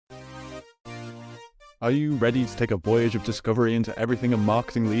Are you ready to take a voyage of discovery into everything a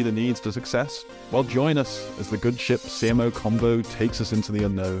marketing leader needs for success? Well, join us as the good ship CMO Convo takes us into the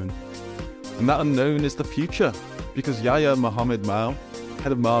unknown. And that unknown is the future, because Yahya Mohamed Mao,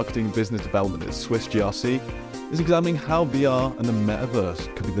 Head of Marketing and Business Development at Swiss GRC, is examining how VR and the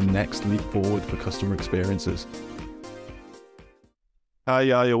Metaverse could be the next leap forward for customer experiences. Hi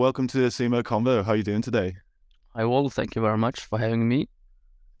Yahya, welcome to the CMO Convo. How are you doing today? Hi, Wall. Thank you very much for having me.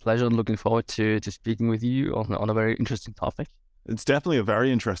 Pleasure and looking forward to speaking with you on a very interesting topic. It's definitely a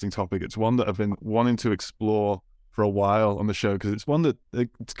very interesting topic. It's one that I've been wanting to explore for a while on the show because it's one that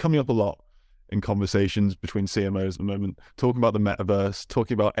it's coming up a lot in conversations between CMOs at the moment, talking about the metaverse,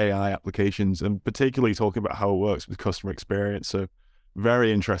 talking about AI applications, and particularly talking about how it works with customer experience. So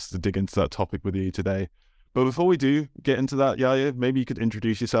very interested to dig into that topic with you today. But before we do get into that, Yahya, maybe you could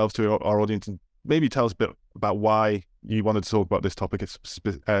introduce yourself to our audience and maybe tell us a bit about why you wanted to talk about this topic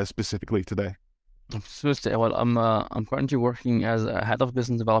specifically today. Absolutely. Well, I'm currently working as a head of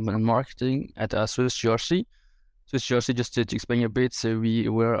business development and marketing at Swiss GRC. Swiss GRC, just to explain a bit, so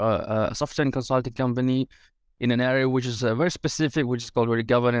we're a software and consulting company in an area which is very specific, which is called really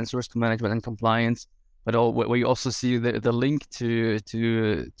governance, risk management, and compliance. But where you also see the link to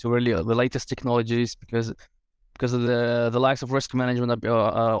really the latest technologies because of the likes of risk management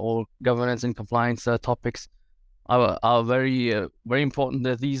or governance and compliance topics are very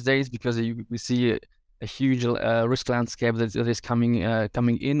important these days because we see a huge risk landscape that is coming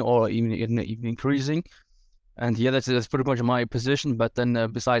in or even increasing. And yeah, that's pretty much my position. But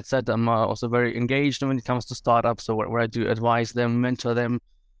then besides that, I'm also very engaged when it comes to startups, so where I do advise them, mentor them,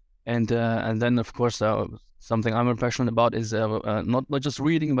 and then of course something I'm passionate about is not just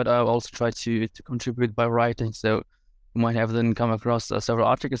reading, but I also try to contribute by writing. So you might have then come across several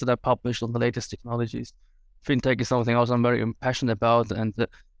articles that I published on the latest technologies. Fintech is something else I'm very passionate about, and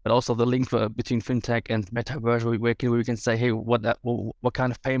but also the link between fintech and metaverse, where we can say, hey, what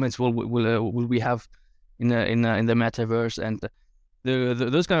kind of payments will we have in the metaverse, and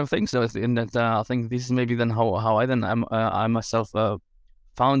those kind of things. So I think this is maybe then how I myself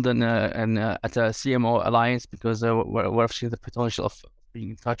found at a CMO alliance because where I've seen the potential of being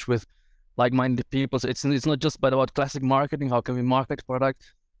in touch with like-minded people. So it's not just about classic marketing. How can we market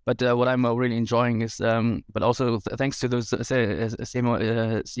product? But what I'm really enjoying is, but also thanks to those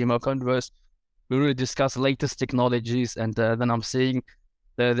CMO Convos, we really discuss latest technologies, and then I'm seeing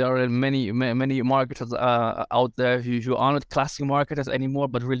there are many marketers out there who are not classic marketers anymore,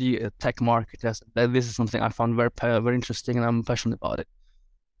 but really tech marketers. This is something I found very interesting, and I'm passionate about it.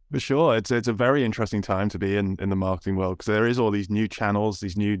 For sure, it's a very interesting time to be in the marketing world because there is all these new channels,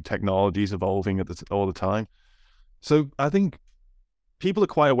 these new technologies evolving all the time. So I think people are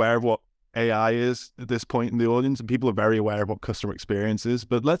quite aware of what AI is at this point in the audience, and people are very aware of what customer experience is.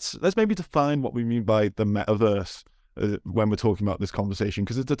 But let's maybe define what we mean by the metaverse when we're talking about this conversation,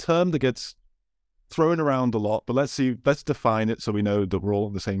 because it's a term that gets thrown around a lot. But let's define it so we know that we're all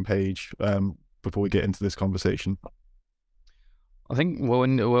on the same page before we get into this conversation. I think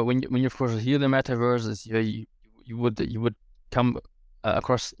when you of course hear the metaverse, you would come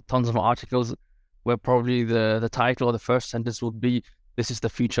across tons of articles where probably the title or the first sentence would be, "This is the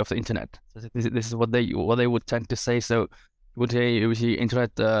future of the internet." This is what they would tend to say. So you would see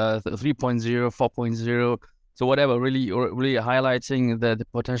internet 3.0, 4.0, so whatever, really highlighting the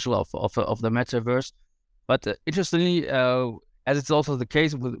potential of the metaverse. But interestingly, as it's also the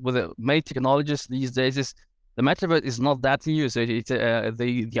case with the many technologies these days, is the metaverse is not that new. So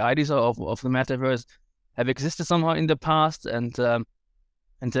the ideas of the metaverse have existed somehow in the past, and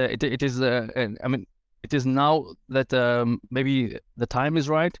it is it is now that maybe the time is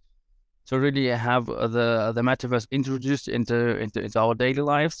right to really have the metaverse introduced into our daily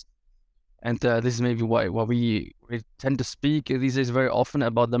lives. And this is maybe why we tend to speak these days very often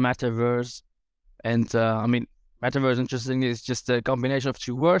about the metaverse. And metaverse, interestingly, is just a combination of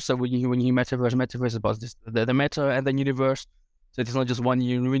two words. So when you hear metaverse is about this, the meta and then universe. So it's not just one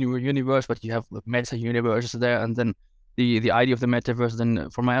universe, but you have meta universes there. And then the idea of the metaverse, then,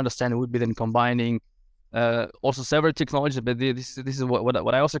 from my understanding, would be then combining also several technologies. But this is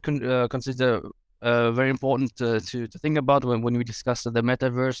what I also consider very important to think about when we discuss the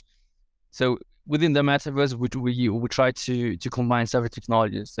metaverse. So within the metaverse, we try to combine several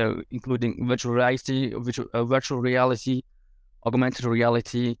technologies, so including virtual reality, augmented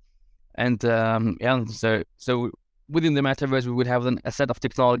reality, and so within the metaverse, we would have then a set of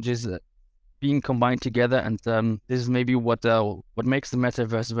technologies being combined together, and this is maybe what makes the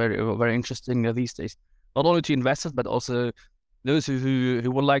metaverse very very interesting these days. Not only to investors, but also those who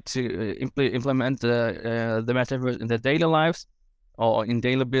would like to implement the metaverse in their daily lives. or in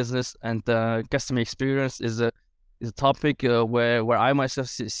daily business, and customer experience is a topic where I myself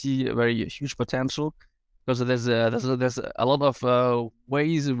see a very huge potential, because there's a lot of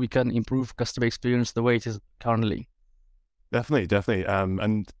ways we can improve customer experience the way it is currently. Definitely, definitely.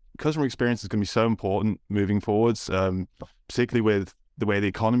 And customer experience is going to be so important moving forwards, particularly with the way the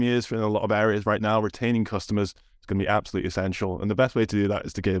economy is in a lot of areas right now. Retaining customers is going to be absolutely essential. And the best way to do that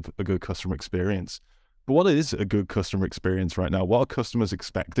is to give a good customer experience. But what is a good customer experience right now? What are customers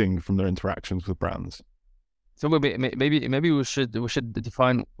expecting from their interactions with brands? So maybe we should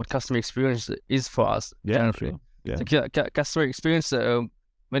define what customer experience is for us Yeah, generally. sure. Yeah. So customer experience,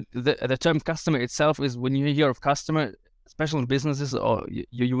 when the term customer itself is, when you hear of customer, especially in businesses, or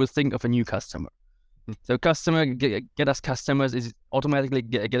you will think of a new customer. So customer get us customers is automatically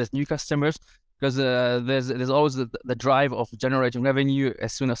get us new customers, because there's always the drive of generating revenue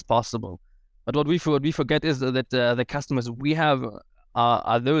as soon as possible. But what we forget is that the customers we have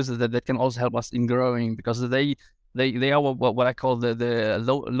are those that can also help us in growing, because they are what I call the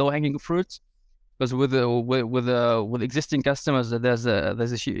low hanging fruits. Because with existing customers, there's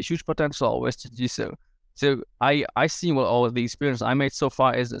a huge potential always to do so. So I see what all of the experience I made so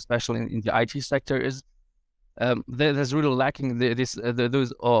far is, especially in the IT sector, is there's really lacking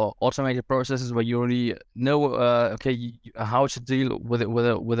those automated processes where you already know how to deal with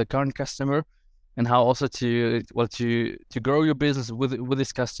a current customer, and how also to grow your business with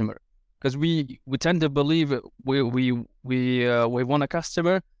this customer. Because we tend to believe we want a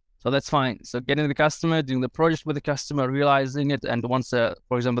customer, so that's fine. So getting the customer, doing the project with the customer, realizing it, and once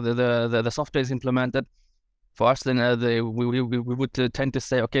for example the software is implemented for us, then we would tend to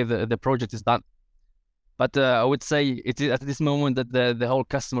say, okay, the project is done. But I would say it is at this moment that the whole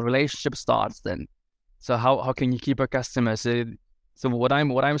customer relationship starts then. So how can you keep a customer? So what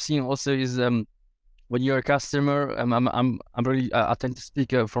I'm seeing also is, when you're a customer, I'm really I tend to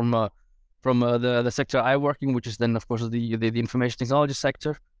speak from the sector I work in, which is then of course the information technology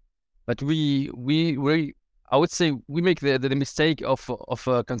sector. But we I would say we make the mistake of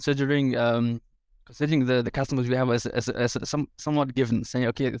considering the customers we have as somewhat given, saying,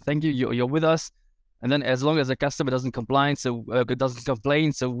 okay, thank you, you're with us. And then as long as the customer doesn't complain, so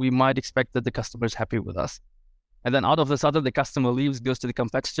we might expect that the customer is happy with us. And then out of the sudden, the customer leaves, goes to the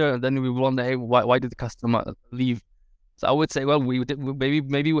competitor, and then we wonder, hey, why did the customer leave? So I would say, well,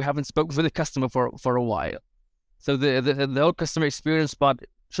 maybe we haven't spoken with the customer for a while. So the whole customer experience part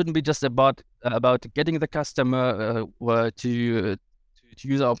shouldn't be just about getting the customer to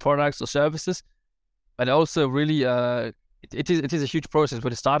use our products or services, but also really it is a huge process.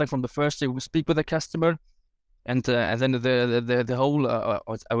 But starting from the first day we speak with the customer, and then the whole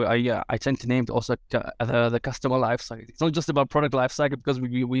I tend to name it also the customer life cycle. It's not just about product life cycle, because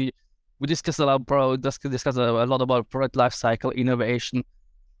we discuss a lot about product life cycle innovation,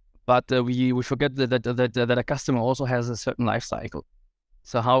 but we forget that a customer also has a certain life cycle.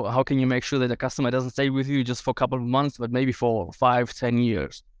 So how can you make sure that the customer doesn't stay with you just for a couple of months, but maybe for 5-10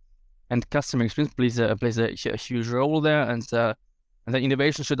 years? And customer experience plays a huge role there, and the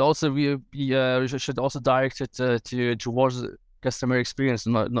innovation should also be directed towards customer experience,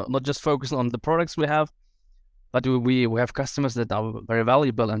 not just focus on the products we have, but we have customers that are very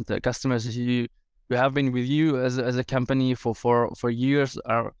valuable, and the customers who have been with you as a company for years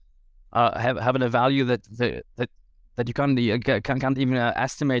are having a value that you can't even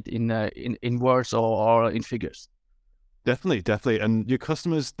estimate in words or in figures. Definitely. And your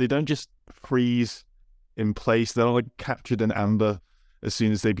customers, they don't just freeze in place. They're not like captured in amber as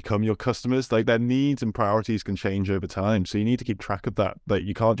soon as they become your customers. Like, their needs and priorities can change over time. So you need to keep track of that. Like,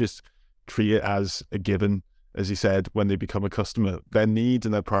 you can't just treat it as a given, as you said, when they become a customer. Their needs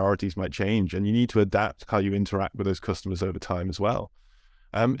and their priorities might change, and you need to adapt how you interact with those customers over time as well.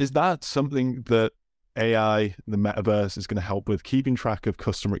 Is that something that AI, the metaverse, is going to help with, keeping track of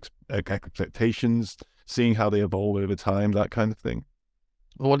customer expectations, seeing how they evolve over time, that kind of thing?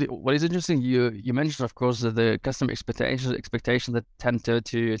 What is interesting, you mentioned, of course, the customer expectations that tend to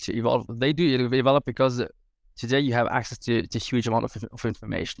evolve. They do evolve because today you have access to huge amount of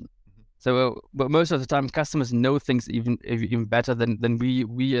information. Mm-hmm. So, but most of the time, customers know things even better than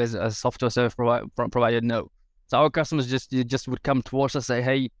we as a software service provider know. So our customers just would come towards us and say,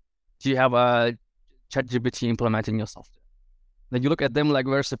 hey, do you have a ChatGPT implementing your software? Then you look at them like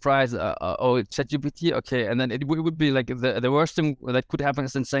very surprised. Oh, ChatGPT, okay. And then it would be like the worst thing that could happen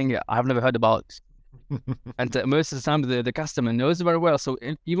is then saying, I've never heard about it. And most of the time, the customer knows very well. So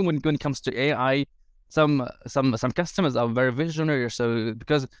even when it comes to AI, some customers are very visionary. So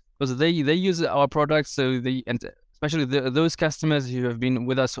because they use our products, and especially those customers who have been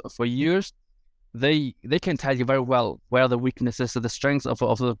with us for years, they can tell you very well where the weaknesses or the strengths of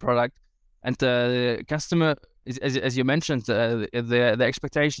the product, and the customer, as you mentioned, the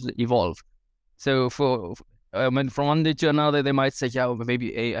expectations evolve. So from one day to another, they might say, yeah,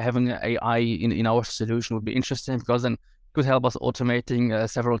 maybe having AI in our solution would be interesting because then it could help us automating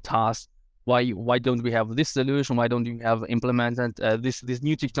several tasks. Why don't we have this solution? Why don't we have implemented this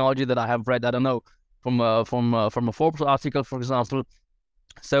new technology that I have read? I don't know, from a Forbes article, for example.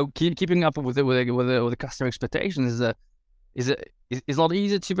 So keeping up with the customer expectations is not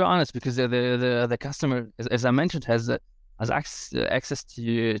easy, to be honest, because the customer, as I mentioned, has access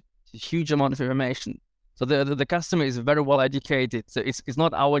to a huge amount of information. So the customer is very well educated. So it's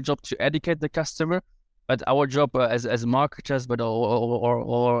not our job to educate the customer, but our job as marketers, but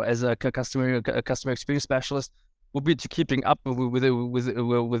or as a customer experience specialist, would be to keeping up with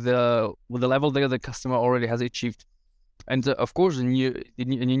the level that the customer already has achieved. And of course, the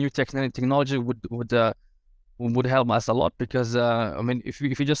new technology would help us a lot, because I mean, if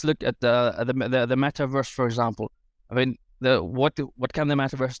you just look at the metaverse, for example, I mean, what can the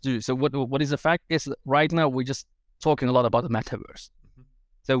metaverse do? So what is the fact is, right now we're just talking a lot about the metaverse.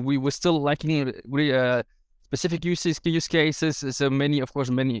 So we're still lacking really specific use cases. So many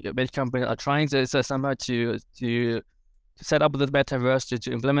companies are trying to somehow to set up the metaverse,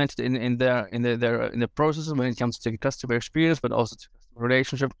 to implement it in their processes when it comes to customer experience, but also to customer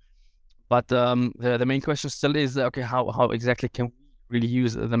relationship. But the main question still is, okay, how exactly can we really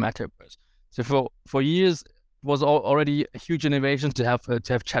use the metaverse? So for years, it was already a huge innovation to have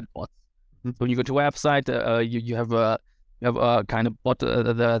chatbots. So when you go to a website, you have a kind of bot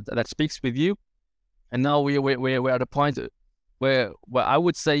that speaks with you, and now we're at a point where I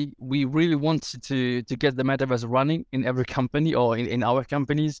would say we really want to get the metaverse running in every company, or in our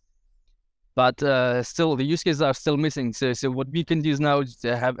companies. But still, the use cases are still missing. So what we can do is now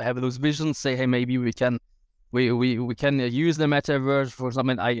to have those visions. Say, hey, maybe we can use the metaverse for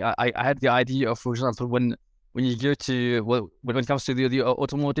something. I had the idea of, for example, when you go to, well, when it comes to the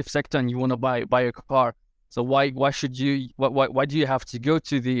automotive sector and you want to buy a car. So why do you have to go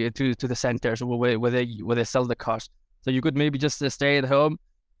to the centers where they sell the cars? So you could maybe just stay at home,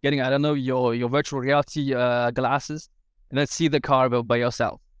 getting, I don't know, your virtual reality glasses, and then see the car by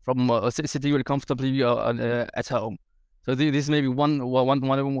yourself from sitting really comfortably at home. So this may be one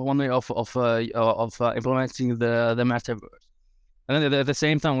way of implementing the metaverse. And then at the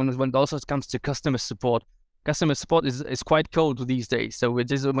same time, when it also comes to customer support is quite cold these days. So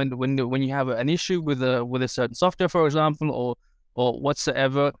it is when you have an issue with a certain software, for example, or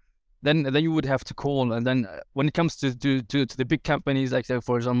whatsoever, then you would have to call. And then when it comes to the big companies, like, say,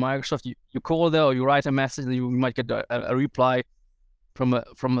 for example, Microsoft, you call there, or you write a message, and you might get a reply from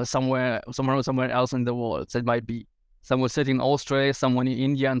somewhere else in the world. So it might be someone sitting in Australia, someone in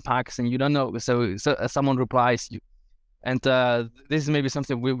India and Pakistan, you don't know. So someone replies you. And this is maybe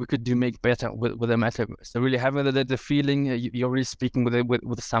something we could make better with the metaverse. So really having the feeling you're really speaking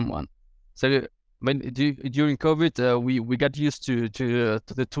with someone. So during COVID, we got used to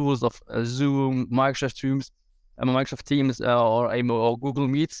the tools of Zoom, Microsoft Teams, or Google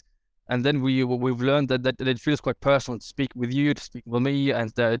Meets, and then we've learned that it feels quite personal to speak with you, to speak with me,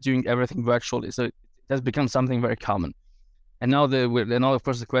 and doing everything virtually. So it has become something very common. And now of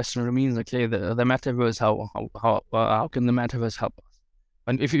course the question remains, okay, the metaverse, how can the metaverse help us?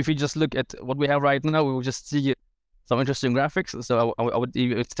 And if you just look at what we have right now, we will just see some interesting graphics. So I would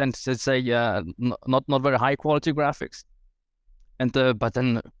tend to say not very high quality graphics, and but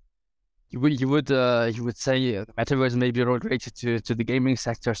then you would say the metaverse may be related to the gaming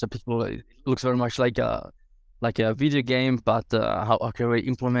sector. So people, it looks very much like a video game, but how can we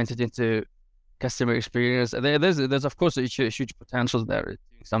implement it into customer experience? There's of course a huge potential there,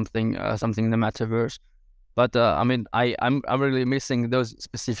 something in the metaverse. But I mean, I'm really missing those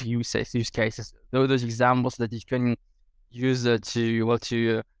specific use cases, those examples that you can use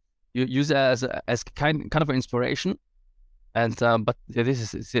to use as kind of inspiration. And but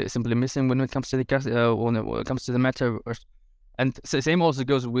this is simply missing when it comes to when it comes to the metaverse. And same also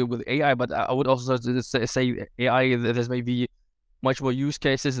goes with AI. But I would also say AI, there's maybe much more use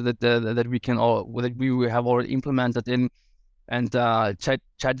cases that we have already implemented in. And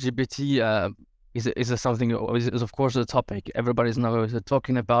ChatGPT is something, is of course a topic everybody's now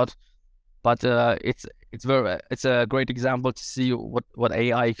talking about. But it's a great example to see what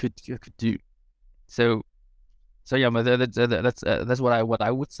AI could do. So yeah, but that's what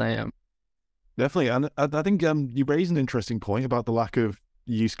I would say. Definitely, and I think you raised an interesting point about the lack of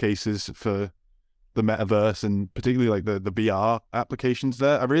use cases for the metaverse, and particularly like the VR applications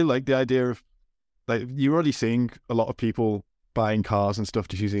there. I really like the idea of, like, you're already seeing a lot of people buying cars and stuff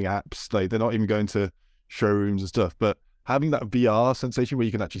just using apps. Like they're not even going to showrooms and stuff. But having that VR sensation where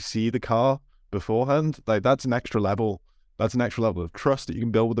you can actually see the car beforehand, like that's an extra level. That's an extra level of trust that you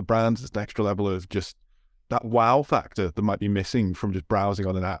can build with the brands. It's an extra level of just that wow factor that might be missing from just browsing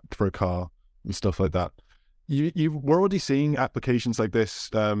on an app for a car and stuff like that. We're already seeing applications like this.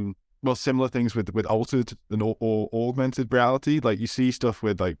 Well, similar things with altered and or augmented reality. Like you see stuff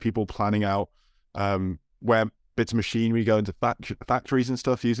with like people planning out where bits of machinery go into factories and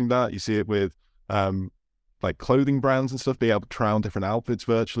stuff using that. You see it with like clothing brands and stuff, being able to try on different outfits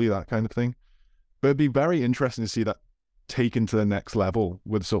virtually, that kind of thing. But it'd be very interesting to see that taken to the next level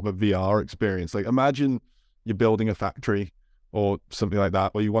with sort of a VR experience. Like imagine you're building a factory or something like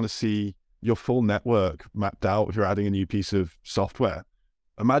that, where you want to see your full network mapped out if you're adding a new piece of software.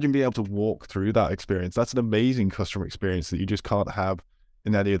 Imagine being able to walk through that experience. That's an amazing customer experience that you just can't have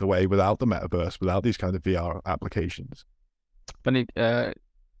in any other way without the metaverse, without these kind of VR applications. But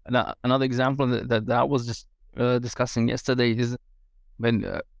another example that I was just discussing yesterday is when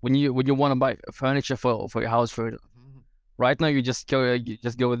you want to buy furniture for your house. Right now, you just go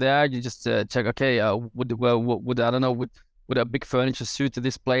there. You just check. Okay, would I don't know, would a big furniture suit to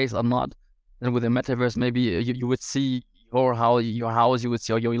this place or not? And with the metaverse, maybe you would see your house. You would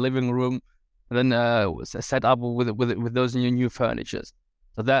see your living room, and then set up with those new furnitures.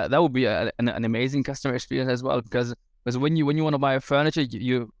 So that would be an amazing customer experience as well. Because when you want to buy a furniture,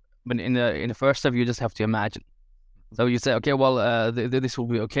 but in the first step, you just have to imagine. So you say, okay, well, this will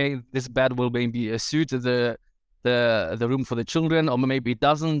be okay. This bed will maybe suit the room for the children, or maybe it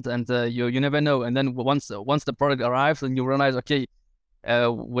doesn't, and you never know. And then once the product arrives, and you realize, okay,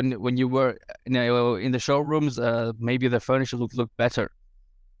 when you were in the showrooms, maybe the furniture looked better.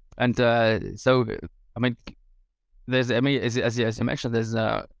 And so I mean, as you mentioned, there's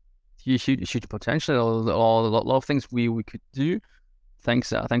huge potential, or a lot of things we could do thanks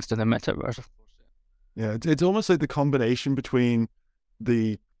to the metaverse, of course. Yeah, it's almost like the combination between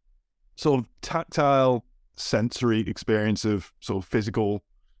the sort of tactile sensory experience of sort of physical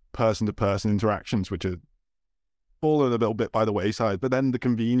person-to-person interactions, which are fallen a little bit by the wayside, but then the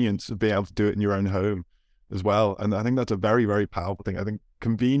convenience of being able to do it in your own home as well. And I think that's a very, very powerful thing. I think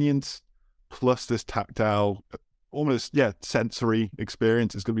convenience plus this tactile, almost, sensory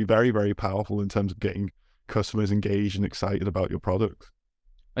experience is going to be very, very powerful in terms of getting customers engaged and excited about your product.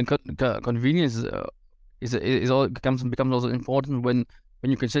 And convenience becomes also important when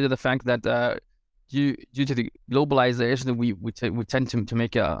you consider the fact that due to the globalization, we tend to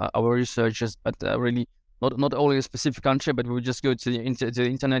make our researches, but really not only a specific country, but we just go to the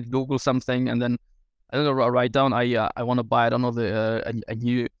internet, Google something, and then I don't know, write down I want to buy, I don't know, a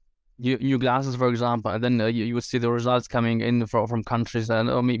new glasses, for example, and then you would see the results coming in from countries,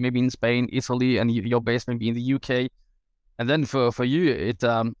 and maybe in Spain, Italy, and you're based maybe in the UK, and then for you it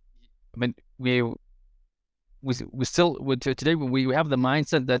I mean we still today we have the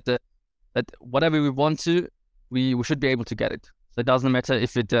mindset that whatever we want to, we should be able to get it. So it doesn't matter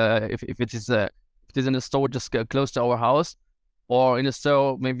if it is in a store just close to our house, or in a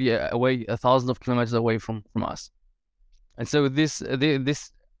store maybe away 1,000 of kilometers away from us. And so I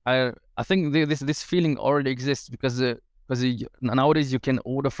think this feeling already exists because nowadays you can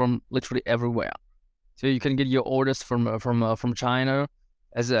order from literally everywhere. So you can get your orders from China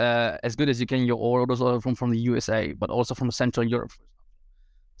as good as you can your orders from the USA, but also from Central Europe.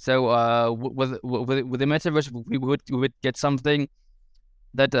 So with the metaverse, we would get something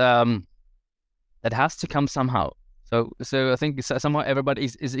that has to come somehow. So I think somehow everybody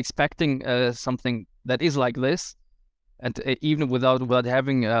is expecting something that is like this, and even without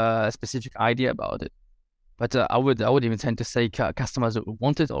having a specific idea about it. But I would even tend to say customers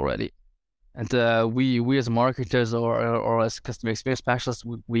want it already, and we as marketers or as customer experience specialists,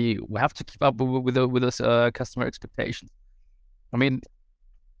 we have to keep up with those customer expectations. I mean,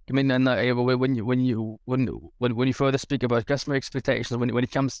 and when you further speak about customer expectations, when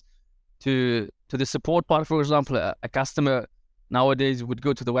it comes to the support part, for example, a customer nowadays would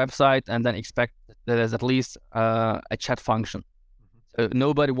go to the website and then expect that there's at least a chat function. So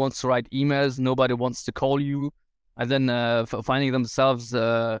nobody wants to write emails, nobody wants to call you, and then finding themselves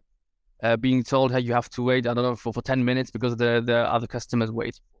being told, hey, you have to wait, I don't know, for 10 minutes because there are other customers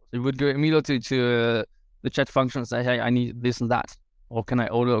waiting. So you would go immediately to the chat function and say, hey, I need this and that, or can I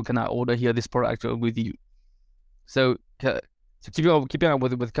order here this product with you? So keeping up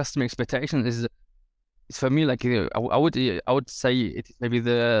with customer expectations is for me, like, I would say it's maybe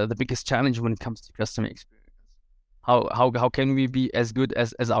the biggest challenge when it comes to customer experience. How can we be as good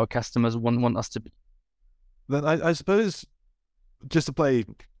as our customers want us to be? Then I suppose just to play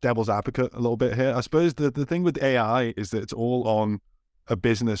devil's advocate a little bit here, I suppose the thing with AI is that it's all on a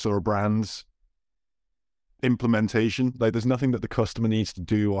business or a brand's implementation. Like there's nothing that the customer needs to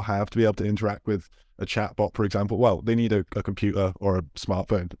do or have to be able to interact with a chatbot, for example. Well, they need a computer or a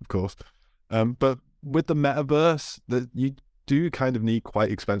smartphone, of course. But with the metaverse, that you do kind of need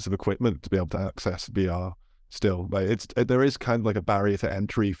quite expensive equipment to be able to access VR still. Like there is kind of like a barrier to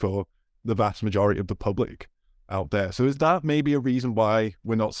entry for the vast majority of the public out there. So is that maybe a reason why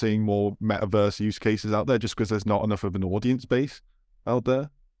we're not seeing more metaverse use cases out there, just because there's not enough of an audience base out there?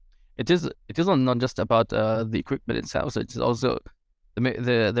 It is not just about the equipment itself. So it's also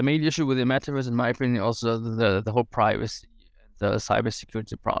the main issue with the metaverse, in my opinion, also the whole privacy and the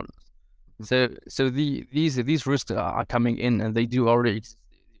cybersecurity problems. So these risks are coming in, and they do already exist,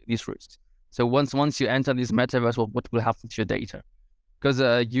 these risks. So once you enter this metaverse, what will happen to your data? Because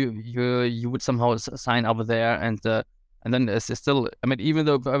you would somehow sign up there, and then it's still, I mean, even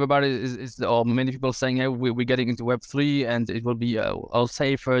though everybody is or many people saying, hey, we're getting into Web3 and it will be all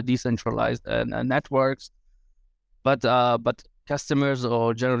safer, decentralized networks, but customers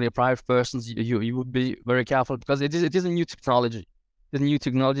or generally private persons, you would be very careful, because it is a new technology. The new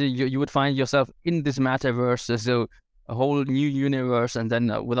technology, you would find yourself in this metaverse, so a whole new universe, and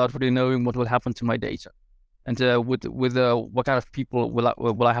then without really knowing what will happen to my data, and with what kind of people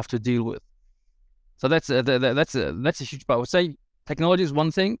will I have to deal with. So that's a huge part. I would say technology is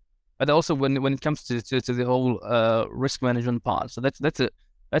one thing, but also when it comes to the whole risk management part. So that's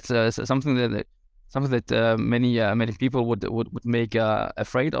something that many people would make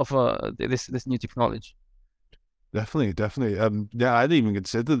afraid of this new technology. Definitely. Yeah, I didn't even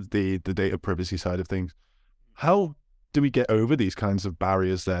consider the data privacy side of things. How do we get over these kinds of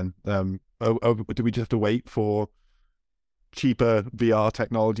barriers then? Do we just have to wait for cheaper VR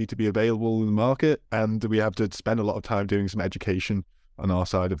technology to be available in the market? And do we have to spend a lot of time doing some education on our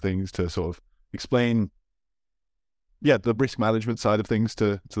side of things to sort of explain, the risk management side of things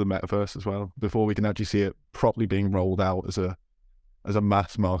to the metaverse as well, before we can actually see it properly being rolled out as a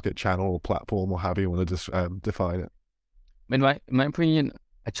mass market channel or platform, or however you want to define it? In my opinion,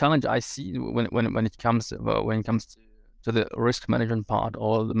 a challenge I see when it comes to the risk management part,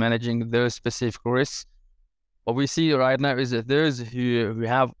 or managing those specific risks, what we see right now is that those who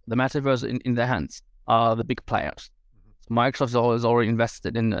have the metaverse in their hands are the big players. So Microsoft has already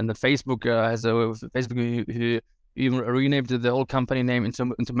invested in, and the Facebook has Facebook who even renamed the whole company name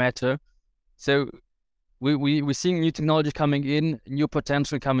into Meta. So we're seeing new technology coming in, new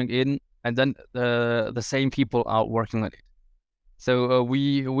potential coming in, and then the same people are working on it. So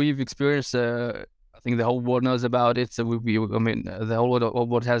we've experienced. I think the whole world knows about it. So the whole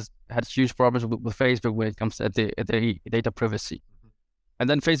world has had huge problems with Facebook when it comes to the data privacy. And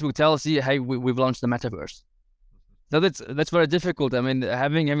then Facebook tells you, hey, we've launched the metaverse. So that's very difficult. I mean,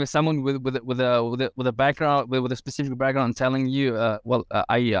 having someone with a background, with a specific background, telling you,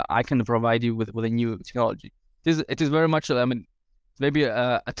 I can provide you with a new technology. It is very much. I mean, maybe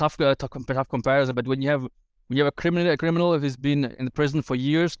a tough comparison. But when you have a criminal who's been in the prison for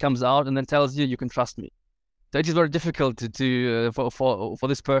years, comes out and then tells you can trust me. So it is very difficult for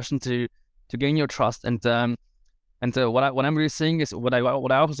this person to gain your trust. And what I'm really seeing is what I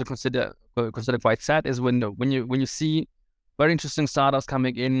also consider quite sad is when you see very interesting startups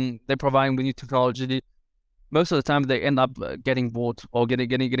coming in, they're providing the new technology. Most of the time they end up getting bought or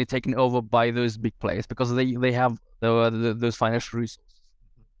getting taken over by those big players, because they have those financial resources.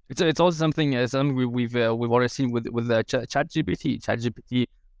 It's also something we've already seen with ChatGPT. ChatGPT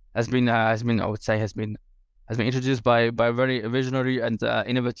has been I would say has been introduced by a very visionary and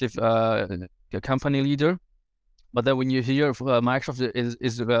innovative company leader. But then when you hear Microsoft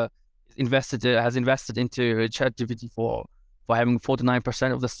has invested into ChatGPT for having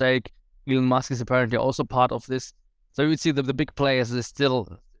 49% of the stake, Elon Musk is apparently also part of this. So you would see that the big players is still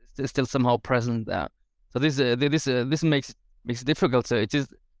somehow present there. So this makes it difficult. So it is.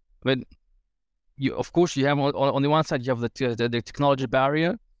 But of course, you have on the one side you have the technology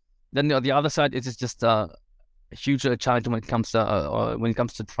barrier, then on the other side it is just a huge challenge when it comes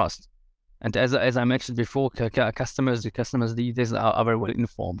to trust. And as I mentioned before, customers these days are very well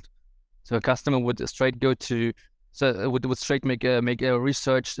informed. So a customer would straight make a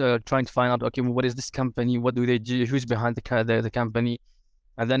research, trying to find out, okay, what is this company? What do they do? Who's behind the company?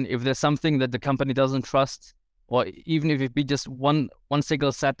 And then if there's something that the company doesn't trust, or even if it be just one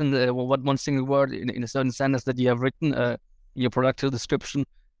single sentence, one single word in a certain sentence that you have written in your product description,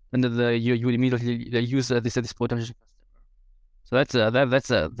 then you would immediately use this potential customer. So that's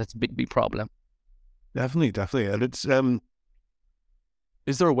a big problem. Definitely, and it's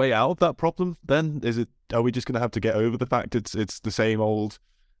is there a way out of that problem then? Is it are we just going to have to get over the fact it's the same old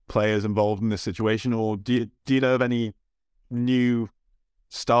players involved in this situation, or do you know of any new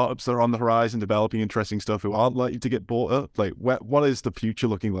startups that are on the horizon developing interesting stuff who aren't likely to get bought up? Like, what is the future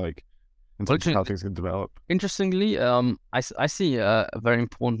looking like in terms of how things can develop? Interestingly, I see a very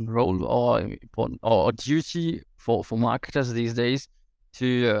important role or duty for marketers these days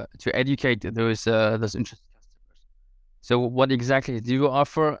to educate those interested customers. So what exactly do you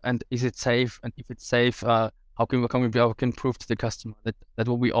offer, and is it safe? And if it's safe, how can we can prove to the customer that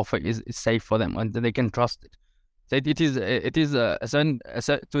what we offer is safe for them and that they can trust it? So it is to a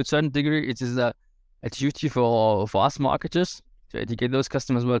certain degree, it is a duty for us marketers to educate those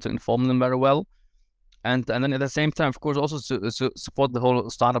customers well, to inform them very well, and then at the same time, of course, also to support the whole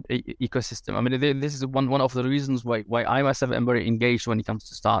startup ecosystem. I mean, this is one of the reasons why I myself am very engaged when it comes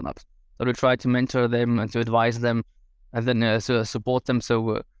to startups. So to try to mentor them and to advise them, and then support them.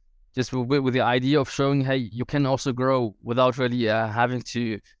 So just with the idea of showing, hey, you can also grow without really having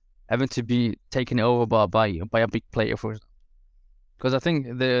to be taken over by a big player, for example. Because I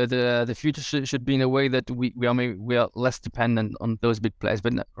think the future should be in a way that we are less dependent on those big players.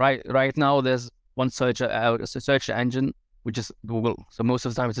 But right now there's one search engine, which is Google. So most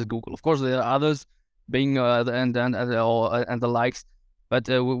of the time it's Google. Of course there are others, Bing and the likes, but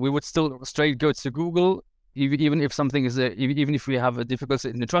we would still straight go to Google, even if something is even if we have a difficulty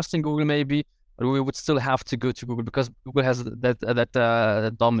in trusting Google maybe, but we would still have to go to Google because Google has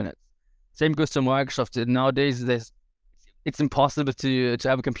that dominance. Same goes to Microsoft. Nowadays it's impossible to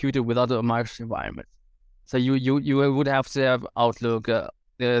have a computer without a Microsoft environment. So you would have to have Outlook,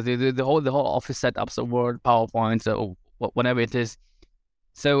 the whole office setups, so Word, PowerPoint, or whatever it is.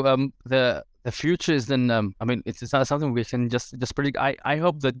 So the future is then I mean it's not something we can just predict. I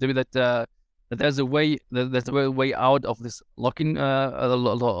hope that there's a way way out of this lock-in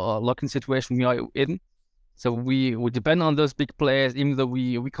situation we are in. So we depend on those big players, even though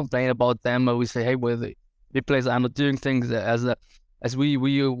we complain about them, or we say, hey, well, the big players are not doing things as we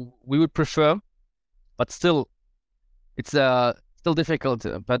would prefer, but still it's still difficult.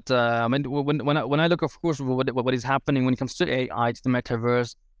 But I mean, when I look, of course, what is happening when it comes to AI, to the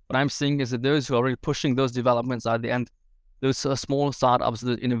metaverse, what I'm seeing is that those who are really pushing those developments are at the end those small startups,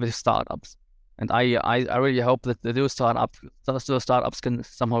 the innovative startups. And I really hope that those startups can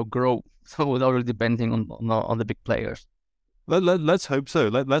somehow grow, so without really depending on the big players. Let's hope so.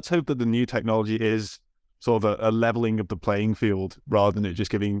 Let's hope that the new technology is sort of a leveling of the playing field rather than it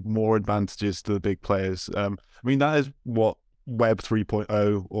just giving more advantages to the big players. I mean, that is what Web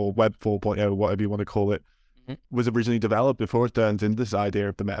 3.0 or Web 4.0, whatever you want to call it, was originally developed before it turned into this idea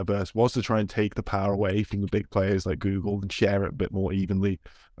of the metaverse, was to try and take the power away from the big players like Google and share it a bit more evenly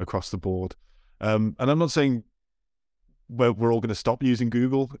across the board. And I'm not saying we're all going to stop using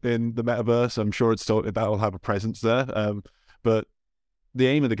Google in the metaverse. I'm sure that'll have a presence there. But the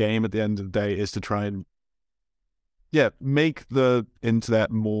aim of the game at the end of the day is to try and make the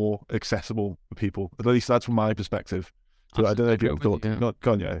internet more accessible for people. At least that's from my perspective. So I don't know if you've gone, yeah.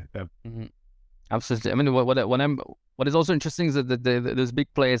 Mm-hmm. Absolutely. I mean, what is also interesting is that those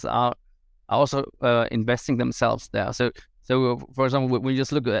big players are also investing themselves there. So for example, when you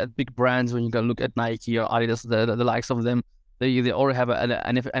just look at big brands, when you go look at Nike or Adidas, the likes of them, they already have an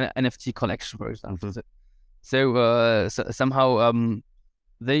NFT collection, for example. Mm-hmm. So somehow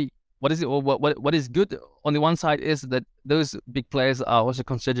what is good on the one side is that those big players are also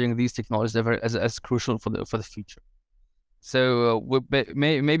considering these technologies as crucial for the future. So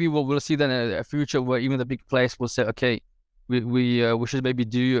maybe we'll see then a future where even the big players will say, okay, we should maybe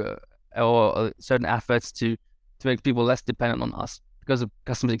do certain efforts to make people less dependent on us because the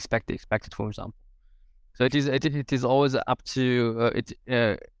customers expect it, for example. So it is always up to it.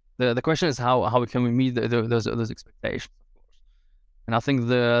 The question is how can we meet those expectations, of course. And I think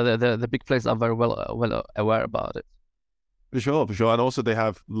the big players are very well aware about it. For sure, and also they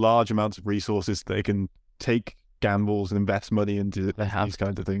have large amounts of resources they can take gambles and invest money into these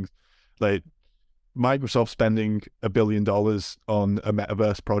kinds of things. Like Microsoft spending $1 billion on a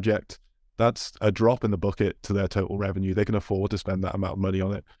metaverse project, that's a drop in the bucket to their total revenue. They can afford to spend that amount of money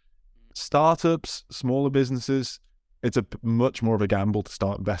on it. Startups, smaller businesses, it's a much more of a gamble to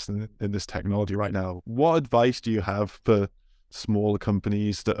start investing in this technology right now. What advice do you have for smaller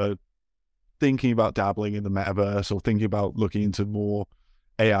companies that are thinking about dabbling in the metaverse or thinking about looking into more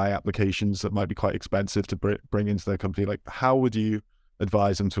AI applications that might be quite expensive to bring into their company? Like, how would you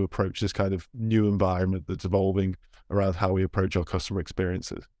advise them to approach this kind of new environment that's evolving around how we approach our customer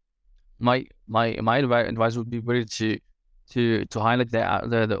experiences? My advice would be really to highlight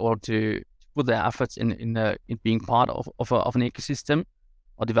or to put their efforts in being part of an ecosystem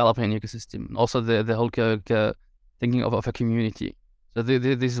or developing an ecosystem. And also the whole thinking of a community. So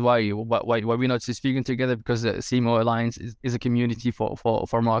this is why we're not just speaking together, because the CMO Alliance is a community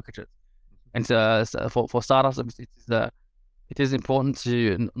for marketers. And for startups, it is important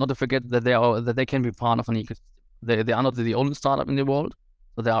to not to forget that they can be part of an ecosystem. They are not the only startup in the world,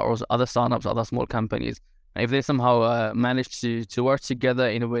 so there are also other startups, other small companies. And if they somehow manage to work together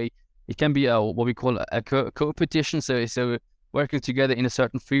in a way, it can be what we call a co-competition. So working together in a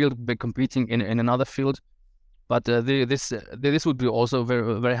certain field, but competing in another field. But this would be also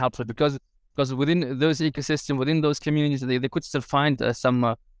very very helpful, because within those ecosystem, within those communities, they could still find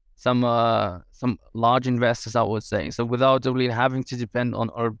some large investors, I would say. So without really having to depend on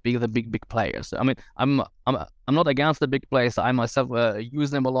the big players. I mean, I'm not against the big players. I myself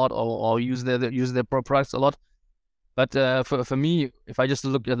use them a lot, or use their products a lot. But for me, if I just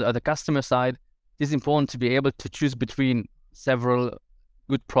look at the customer side, it is important to be able to choose between several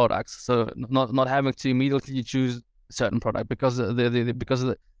good products. So not having to immediately choose a certain product because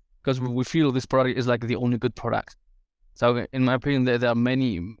we feel this product is like the only good product. So in my opinion, there are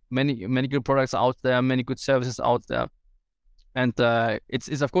many good products out there, many good services out there, and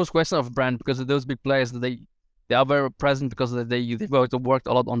it's of course a question of brand, because those big players, they are very present because they've worked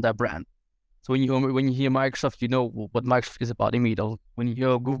a lot on their brand. So when you hear Microsoft, you know what Microsoft is about immediately. When you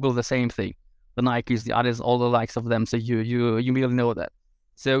hear Google, the same thing. The Nikes, the others, all the likes of them. So you immediately know that.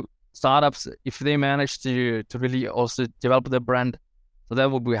 So startups, if they manage to really also develop their brand, so that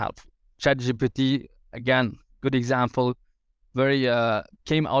would be helpful. ChatGPT, again, good example. Very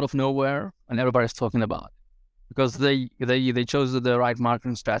came out of nowhere, and everybody's talking about it, because they chose the right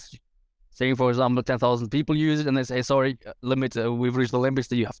marketing strategy. Saying, for example, 10,000 people use it, and they say, sorry, limit, we've reached the limits,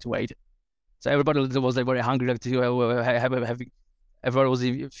 that you have to wait. So everybody was like very hungry, like to everybody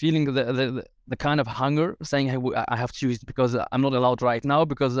was feeling the kind of hunger, saying, hey, I have to use it because I'm not allowed right now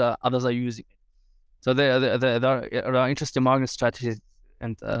because others are using it. So there are interesting marketing strategies,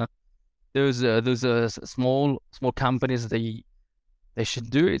 and those small companies, they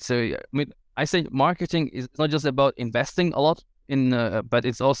should do it. So I mean, I say marketing is not just about investing a lot in, but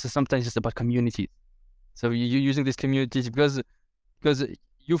it's also sometimes just about communities. So you're using these communities because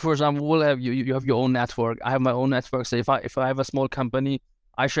you, for example, will have you have your own network. I have my own network. So if I have a small company,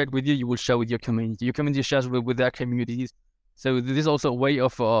 I share it with you. You will share with your community. Your community shares with their communities. So this is also a way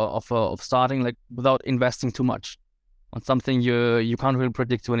of starting, like, without investing too much on something you can't really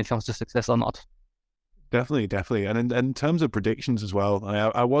predict when it comes to success or not. Definitely. And in terms of predictions as well,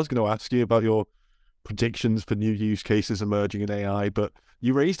 I was going to ask you about your predictions for new use cases emerging in AI, but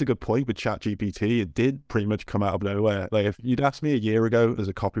you raised a good point with ChatGPT. It did pretty much come out of nowhere. Like, if you'd asked me a year ago as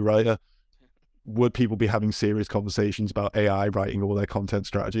a copywriter, would people be having serious conversations about AI writing all their content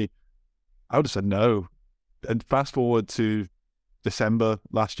strategy? I would have said no. And fast forward to December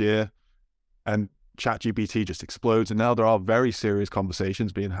last year, and ChatGPT just explodes, and now there are very serious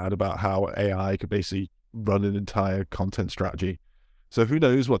conversations being had about how AI could basically run an entire content strategy. So who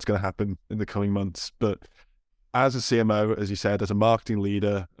knows what's going to happen in the coming months, but as a CMO, as you said, as a marketing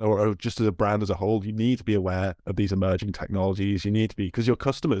leader, or just as a brand as a whole, you need to be aware of these emerging technologies. You need to be, because your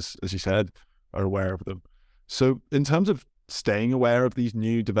customers, as you said, are aware of them. So in terms of staying aware of these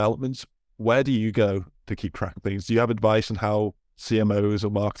new developments, where do you go to keep track of things? Do you have advice on how CMOs or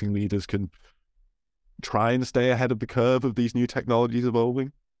marketing leaders can try and stay ahead of the curve of these new technologies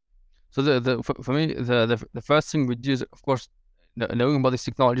evolving? So for me, the first thing we do is, of course, knowing about these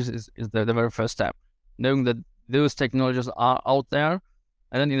technologies is the very first step. Knowing that those technologies are out there,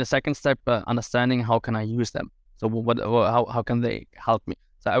 and then in the second step, understanding how can I use them. So how can they help me?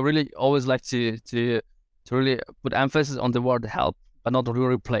 So I really always like to really put emphasis on the word help, but not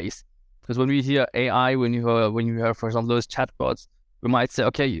really replace. Because when we hear AI, when you hear, for example, those chatbots, we might say,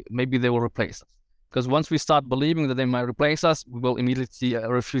 okay, maybe they will replace us. Because once we start believing that they might replace us, we will immediately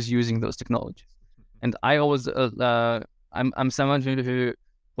refuse using those technologies. And I always, I'm someone who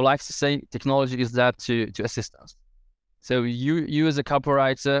likes to say technology is there to assist us. So you as a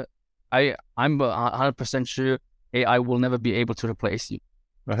copywriter, I'm 100% sure AI will never be able to replace you.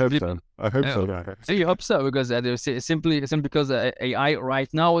 I hope so. I hope so. You hope so, because simply because AI right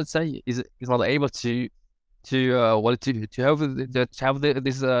now, I would say, is not able to have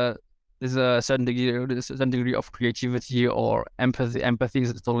this certain degree of creativity or empathy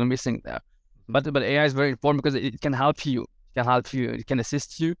is totally missing there. But AI is very important because it can help you. It can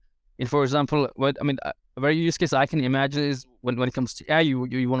assist you. And for example, a very use case I can imagine is when it comes to AI, you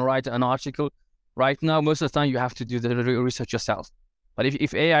want to write an article. Right now, most of the time you have to do the research yourself. But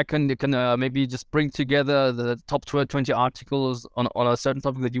if AI can maybe just bring together the top 20 articles on a certain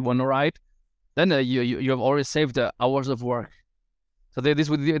topic that you want to write, then you have already saved hours of work. So this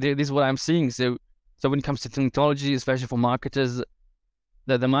is what I'm seeing. So when it comes to technology, especially for marketers,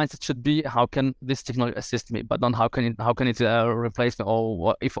 the mindset should be, how can this technology assist me, but not how can it replace me, or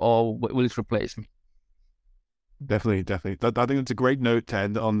will it replace me? Definitely. I think it's a great note to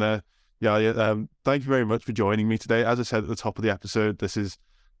end on there. Yeah. Thank you very much for joining me today. As I said at the top of the episode, this is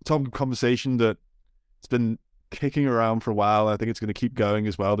a topic of conversation that it's been kicking around for a while. I think it's going to keep going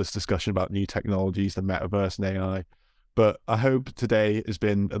as well, this discussion about new technologies, the metaverse and AI. But I hope today has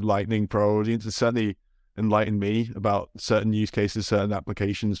been enlightening for our audience. It's certainly enlightened me about certain use cases, certain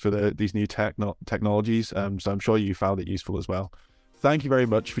applications for these new technologies. So I'm sure you found it useful as well. Thank you very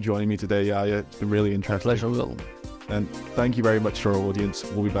much for joining me today, Yahya. It's been really interesting. Pleasure, Will. And thank you very much to our audience.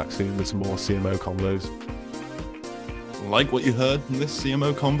 We'll be back soon with some more CMO Convos. Like what you heard from this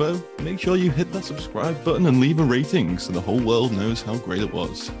CMO Convo? Make sure you hit that subscribe button and leave a rating so the whole world knows how great it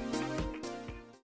was.